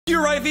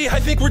You're right, V. I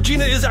think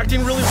Regina is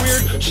acting really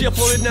weird. She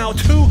uploaded now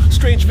 2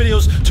 strange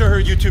videos to her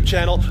YouTube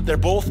channel. They're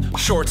both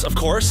shorts, of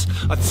course.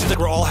 It seems like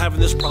we're all having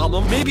this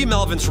problem. Maybe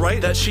Melvin's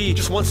right, that she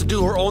just wants to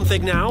do her own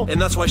thing now,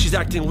 and that's why she's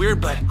acting weird,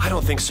 but I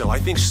don't think so. I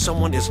think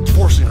someone is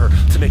forcing her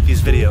to make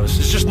these videos.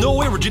 There's just no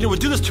way Regina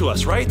would do this to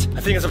us, right? I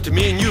think it's up to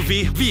me and you,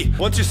 V. V,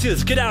 once you see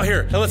this, get out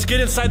here, and let's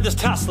get inside this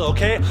Tesla,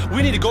 okay?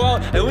 We need to go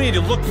out, and we need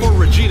to look for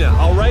Regina,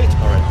 all right?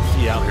 All right,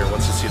 V out here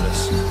once you see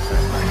this. All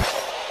right, bye.